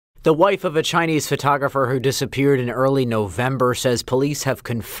The wife of a Chinese photographer who disappeared in early November says police have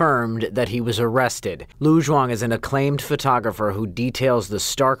confirmed that he was arrested. Lu Guang is an acclaimed photographer who details the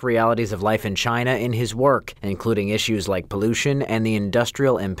stark realities of life in China in his work, including issues like pollution and the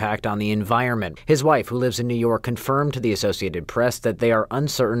industrial impact on the environment. His wife, who lives in New York, confirmed to the Associated Press that they are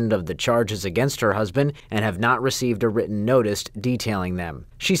uncertain of the charges against her husband and have not received a written notice detailing them.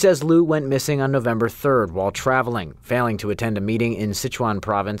 She says Lu went missing on November 3rd while traveling, failing to attend a meeting in Sichuan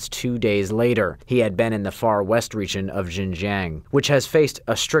province 2 days later. He had been in the far west region of Xinjiang, which has faced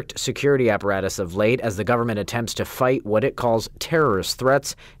a strict security apparatus of late as the government attempts to fight what it calls terrorist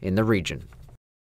threats in the region.